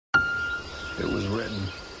It was written.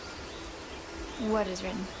 What is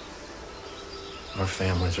written? Our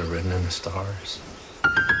families are written in the stars.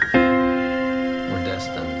 We're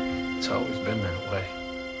destined. It's always been that way.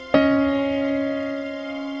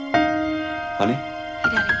 Honey? Hey,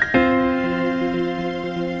 Daddy.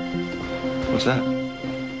 What's that?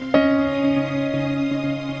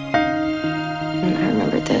 I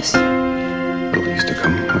remembered this. Billy used to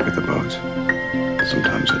come look at the boats.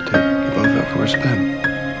 Sometimes I'd take you both out for a spin.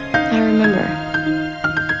 I remember.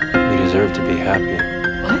 We deserve to be happy.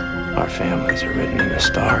 What? Our families are written in the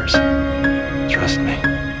stars. Trust me.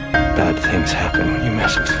 Bad things happen when you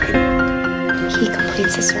mess with fate. He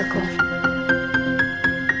completes the circle.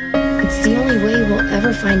 It's the only way we'll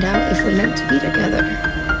ever find out if we're meant to be together.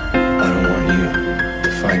 I don't want you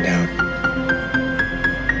to find out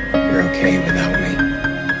you're okay without me.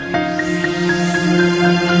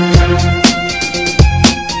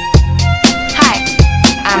 Hi,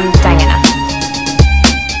 I'm Diana.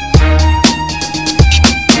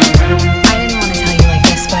 I didn't want to tell you like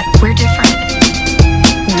this, but we're different.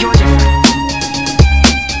 You're different.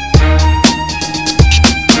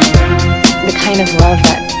 The kind of love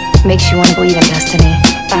that makes you want to believe in destiny.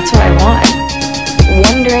 That's what I want.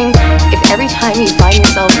 Wondering if every time you find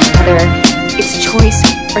yourself together, it's choice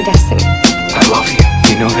or destiny. I love you.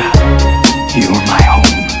 You know that.